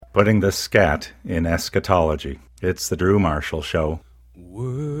Putting the scat in eschatology. It's the Drew Marshall Show.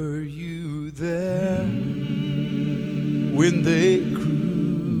 Were you there when they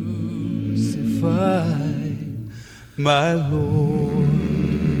crucified my Lord?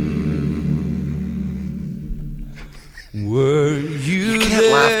 Were you can't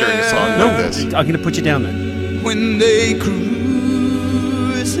there laugh during a song like this. I'm going to put you down then. when they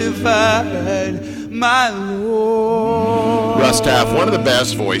crucified my Lord? Russ Taff, one of the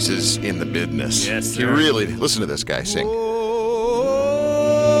best voices in the business. Yes, You sir. really listen to this guy sing. Oh,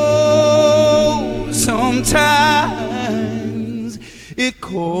 sometimes it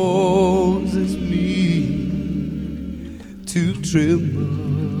causes me to tremble.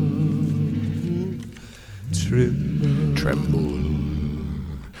 Tremble.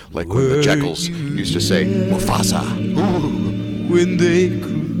 Like when the Jekylls used to say, Mufasa. Ooh. When they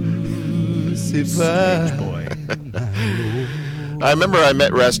crucified. I remember I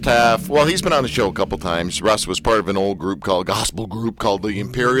met Russ Taff. Well, he's been on the show a couple times. Russ was part of an old gospel group called the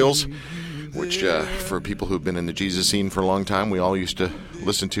Imperials, which for people who've been in the Jesus scene for a long time, we all used to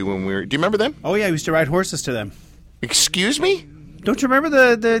listen to when we were... Do you remember them? Oh, yeah, I used to ride horses to them. Excuse me? Don't you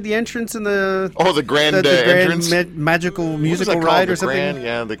remember the entrance in the... Oh, the grand the entrance? magical What was musical that ride called? or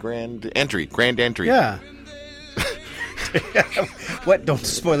something? The grand entry. Grand entry. Yeah. What? Don't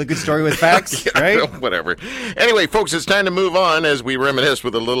spoil a good story with facts, Yeah, right? Whatever. Anyway, folks, it's time to move on as we reminisce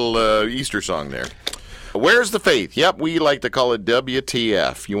with a little Easter song there. Where's the faith? Yep, we like to call it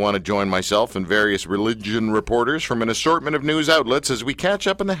WTF. You want to join myself and various religion reporters from an assortment of news outlets as we catch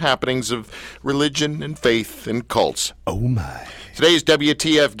up on the happenings of religion and faith and cults. Oh, my. Today's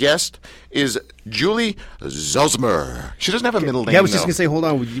WTF guest is Julie Zosmer. She doesn't have a middle name, Yeah, I was just though. going to say, hold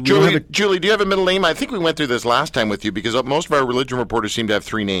on. We don't Julie, have a- Julie, do you have a middle name? I think we went through this last time with you because most of our religion reporters seem to have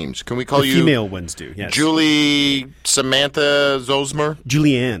three names. Can we call the you female ones do, yes. Julie Samantha Zosmer?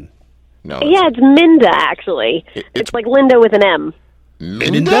 Julianne. No. Yeah, it's Minda, actually. It's like Linda with an M.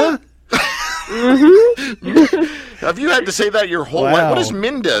 Minda? Have you had to say that your whole life? Wow. What is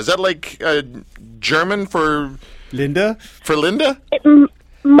Minda? Is that like German for Linda? Linda?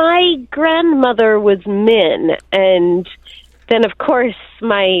 My grandmother was Min, and then, of course,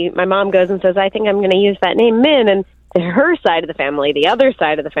 my mom goes and says, I think I'm going to use that name, Min, and her side of the family, the other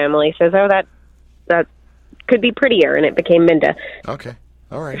side of the family, says, oh, that could be prettier, and it became Minda. Okay.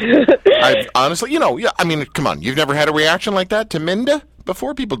 All right. I honestly, I mean, come on. You've never had a reaction like that to Minda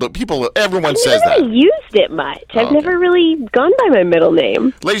before? Everyone says I've never that. used it much. I've okay. never really gone by my middle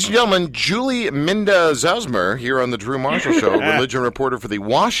name. Ladies and gentlemen, Julie Minda Zosmer here on the Drew Marshall Show, religion reporter for the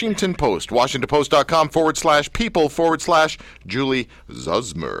Washington Post. WashingtonPost.com/people/Julie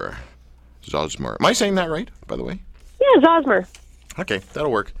Zosmer. Zosmer. Am I saying that right, by the way? Yeah, Zosmer. Okay, that'll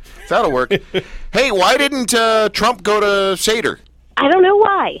work. Hey, why didn't Trump go to Seder? I don't know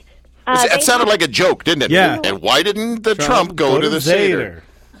why. It sounded like a joke, didn't it? Yeah. And why didn't the Trump go to the Seder?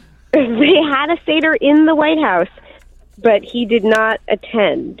 They had a Seder in the White House, but he did not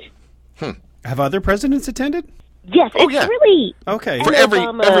attend. Have other presidents attended? Yes, it's yeah. really Okay. For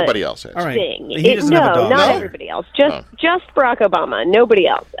Obama everybody else has. All right. thing. He doesn't no, have a dog. not No? everybody else. Just Barack Obama. Nobody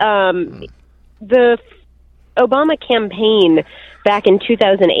else. The Obama campaign back in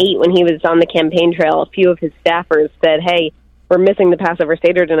 2008, when he was on the campaign trail, a few of his staffers said, "Hey, we're missing the Passover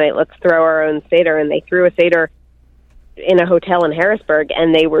Seder tonight. Let's throw our own Seder." And they threw a Seder in a hotel in Harrisburg,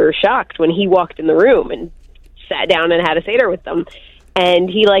 and they were shocked when he walked in the room and sat down and had a Seder with them. And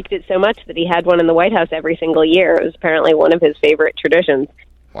he liked it so much that he had one in the White House every single year. It was apparently one of his favorite traditions.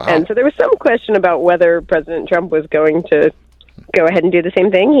 Wow. And so there was some question about whether President Trump was going to go ahead and do the same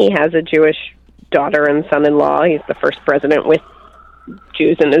thing. He has a Jewish daughter and son-in-law. He's the first president with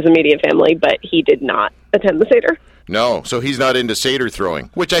Jews in his immediate family, but he did not attend the Seder. No, so he's not into Seder throwing,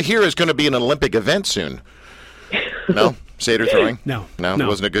 which I hear is going to be an Olympic event soon. No? Seder throwing? No. No? No. It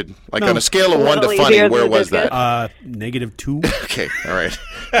wasn't a good... Like No. on a scale of 1 to Well, funny, yours where was was good. that? -2. Okay, all right.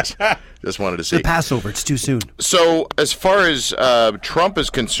 Just wanted to The see. Passover. It's too soon. So as far as Trump is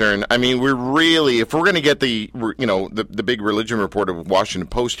concerned, I mean, we're really, if we're going to get the big religion report of Washington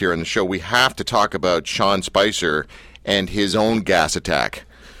Post here on the show, we have to talk about Sean Spicer and his own gas attack.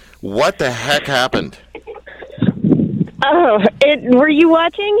 What the heck happened? Oh, were you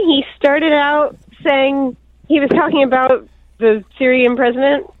watching? He started out saying he was talking about the Syrian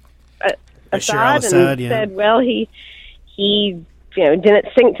president, Bashar Assad, al-Assad, and yeah. said, well, he didn't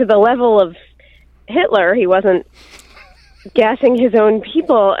sink to the level of Hitler. He wasn't gassing his own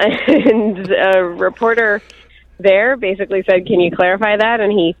people. And a reporter there basically said, "Can you clarify that?"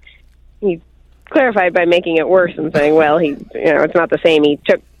 And he clarified by making it worse and saying, well, it's not the same. He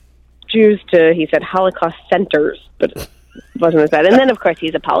took Jews to, he said, Holocaust centers, but wasn't as bad. And then, of course,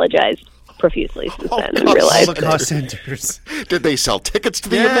 he's apologized profusely since then and realized Holocaust centers. Did they sell tickets to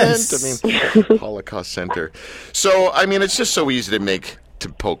the Yes. event? I mean, Holocaust Center. So, I mean, it's just so easy to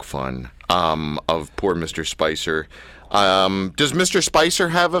poke fun of poor Mr. Spicer. Does Mr. Spicer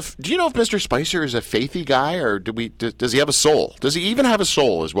have do you know if Mr. Spicer is a faithy guy, or does he have a soul? Does he even have a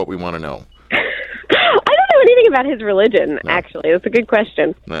soul is what we want to know. I don't know anything about his religion, actually. That's a good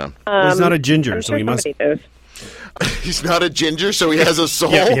question. Yeah. Well, he's not a ginger, I'm so sure he must. somebody knows. He's not a ginger, so he has a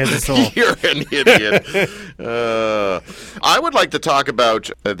soul? Yeah, he has a soul. You're an idiot. I would like to talk about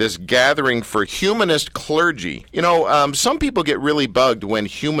this gathering for humanist clergy. You know, some people get really bugged when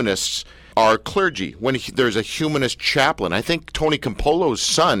humanists are clergy, when there's a humanist chaplain. I think Tony Campolo's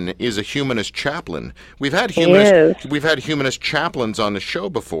son is a humanist chaplain. We've had humanist chaplains on the show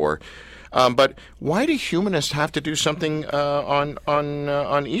before. But why do humanists have to do something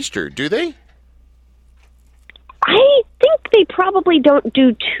on Easter? Do they? I think they probably don't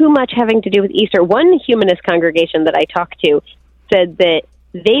do too much having to do with Easter. One humanist congregation that I talked to said that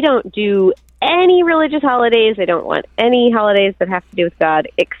they don't do any religious holidays. They don't want any holidays that have to do with God,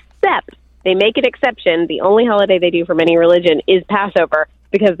 except they make an exception. The only holiday they do from any religion is Passover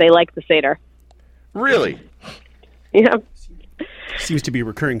because they like the Seder. Really? Yeah. Seems to be a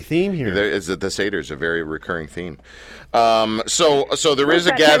recurring theme here. The Seder is a very recurring theme. So there is a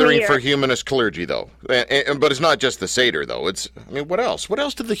that time of gathering year? for humanist clergy, though. But it's not just the Seder, though. What else? What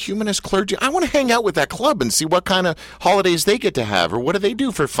else do the humanist clergy? I want to hang out with that club and see what kind of holidays they get to have, or what do they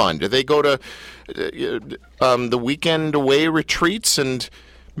do for fun? Do they go to the weekend away retreats and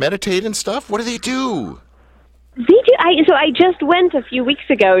meditate and stuff? What do they do? They do. So I just went a few weeks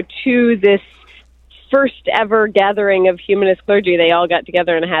ago to this first ever gathering of humanist clergy. They all got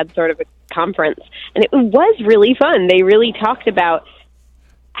together and had sort of a conference, and it was really fun. They really talked about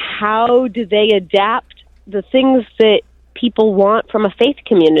how do they adapt the things that people want from a faith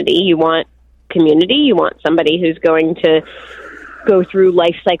community. You want community, you want somebody who's going to go through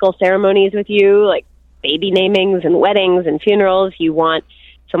life cycle ceremonies with you, like baby namings and weddings and funerals. You want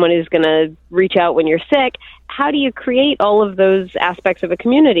someone who's going to reach out when you're sick. How do you create all of those aspects of a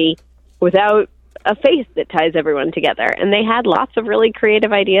community without a faith that ties everyone together? And they had lots of really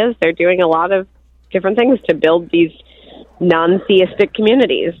creative ideas. They're doing a lot of different things to build these non-theistic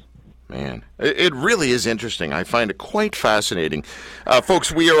communities. Man, it really is interesting. I find it quite fascinating.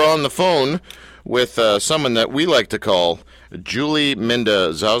 Folks, we are on the phone with someone that we like to call Julie Minda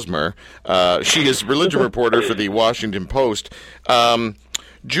Zausmer. She is religion reporter for the Washington Post.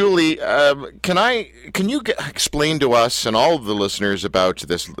 Julie, can you explain to us and all of the listeners about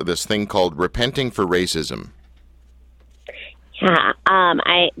this thing called Repenting for Racism? Yeah,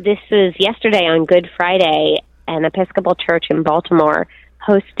 this was yesterday on Good Friday. An Episcopal church in Baltimore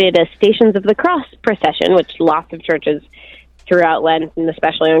hosted a Stations of the Cross procession, which lots of churches throughout Lent, and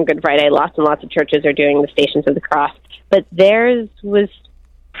especially on Good Friday, lots and lots of churches are doing the Stations of the Cross. But theirs was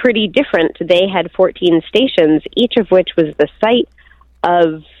pretty different. They had 14 stations, each of which was the site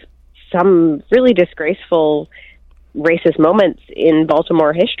of some really disgraceful racist moments in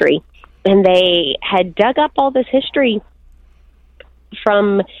Baltimore history. And they had dug up all this history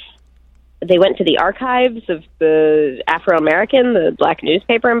they went to the archives of the Afro-American, the black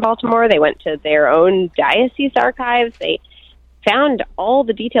newspaper in Baltimore. They went to their own diocese archives. They found all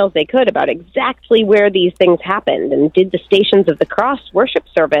the details they could about exactly where these things happened and did the Stations of the Cross worship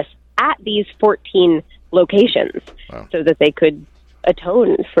service at these 14 locations. Wow. So that they could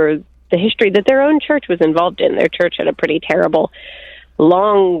atone for the history that their own church was involved in. Their church had a pretty terrible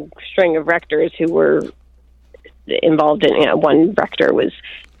long string of rectors who were involved in, one rector was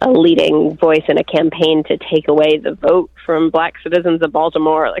a leading voice in a campaign to take away the vote from black citizens of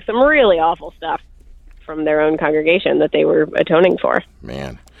Baltimore, like some really awful stuff from their own congregation that they were atoning for.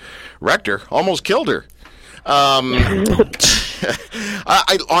 Man, rector almost killed her. I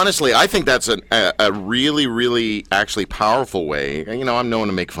honestly, I think that's a really, really actually powerful way. I'm known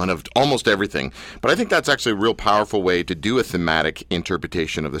to make fun of almost everything, but I think that's actually a real powerful way to do a thematic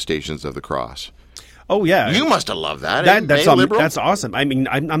interpretation of the Stations of the Cross. Oh, yeah. You must have loved that. That's awesome. I mean,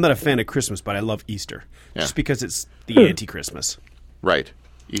 I'm not a fan of Christmas, but I love Easter. Yeah. Just because it's the anti-Christmas. Right.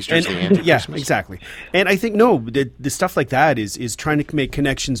 Easter's the anti-Christmas. Yeah, exactly. And I think, the stuff like that is trying to make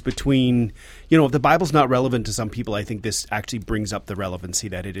connections between, if the Bible's not relevant to some people, I think this actually brings up the relevancy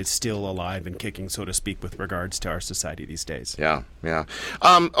that it is still alive and kicking, so to speak, with regards to our society these days. Yeah, yeah.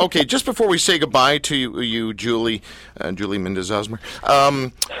 Okay, just before we say goodbye to you Julie Minda Zausmer,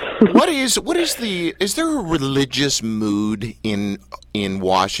 is there a religious mood in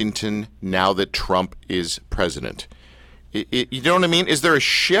Washington now that Trump is president? You know what I mean? Is there a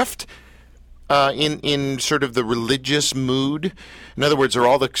shift in sort of the religious mood? In other words, are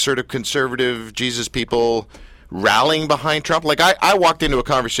all the sort of conservative Jesus people rallying behind Trump? Like I walked into a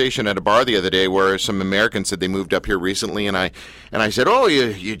conversation at a bar the other day where some Americans said they moved up here recently, and I said, "Oh,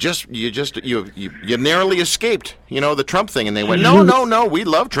 you narrowly escaped, the Trump thing." And they went, "No, we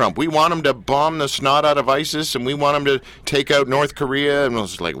love Trump. We want him to bomb the snot out of ISIS, and we want him to take out North Korea." And I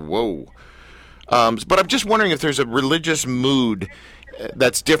was like, "Whoa!" But I'm just wondering if there's a religious mood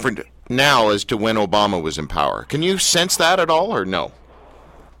that's different now as to when Obama was in power. Can you sense that at all, or no?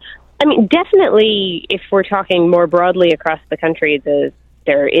 I mean, definitely, if we're talking more broadly across the country,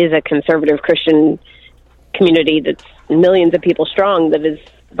 there is a conservative Christian community that's millions of people strong that is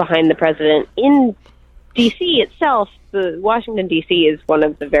behind the president. In D.C. itself, Washington, D.C. is one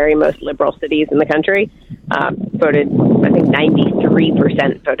of the very most liberal cities in the country. Voted, I think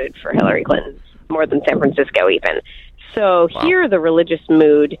 93% voted for Hillary Clinton, more than San Francisco even. So here the religious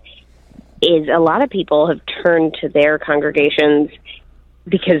mood is a lot of people have turned to their congregations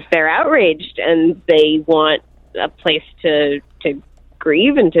because they're outraged and they want a place to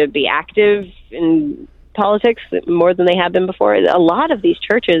grieve and to be active in politics more than they have been before. A lot of these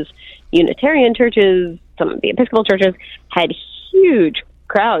churches, Unitarian churches, some of the Episcopal churches, had huge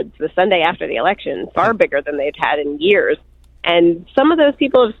crowds the Sunday after the election, far bigger than they'd had in years. And some of those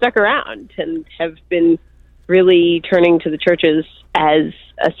people have stuck around and have been really turning to the churches as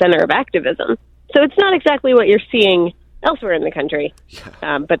a center of activism. So it's not exactly what you're seeing elsewhere in the country.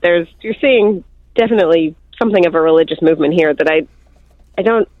 But you're seeing definitely something of a religious movement here that I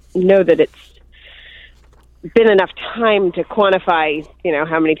don't know that it's been enough time to quantify,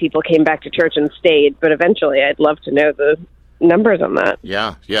 how many people came back to church and stayed, but eventually I'd love to know the numbers on that.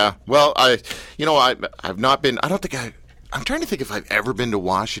 Yeah. Well, I've not been, I'm trying to think if I've ever been to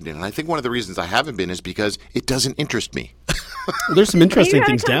Washington, and I think one of the reasons I haven't been is because it doesn't interest me. There's some interesting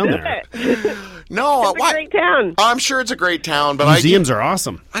things down there. No, it's a great town. I'm sure it's a great town, but museums are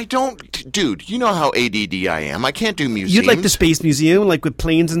awesome. I don't, dude. You know how ADD I am. I can't do museums. You'd like the space museum, like with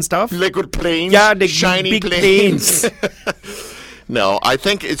planes and stuff. Like with planes, yeah, the shiny big planes. No, I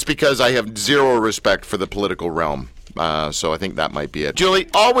think it's because I have zero respect for the political realm. So I think that might be it. Julie,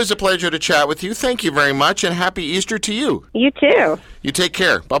 always a pleasure to chat with you. Thank you very much, and happy Easter to you. You too. You take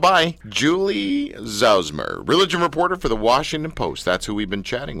care. Bye-bye. Julie Zausmer, religion reporter for the Washington Post. That's who we've been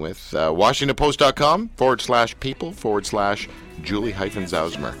chatting with.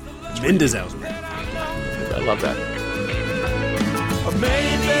 WashingtonPost.com/people/Julie-Zausmer. Linda Zausmer. I love that.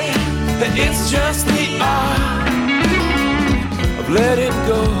 Maybe it's just the art of letting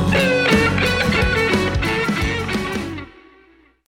go.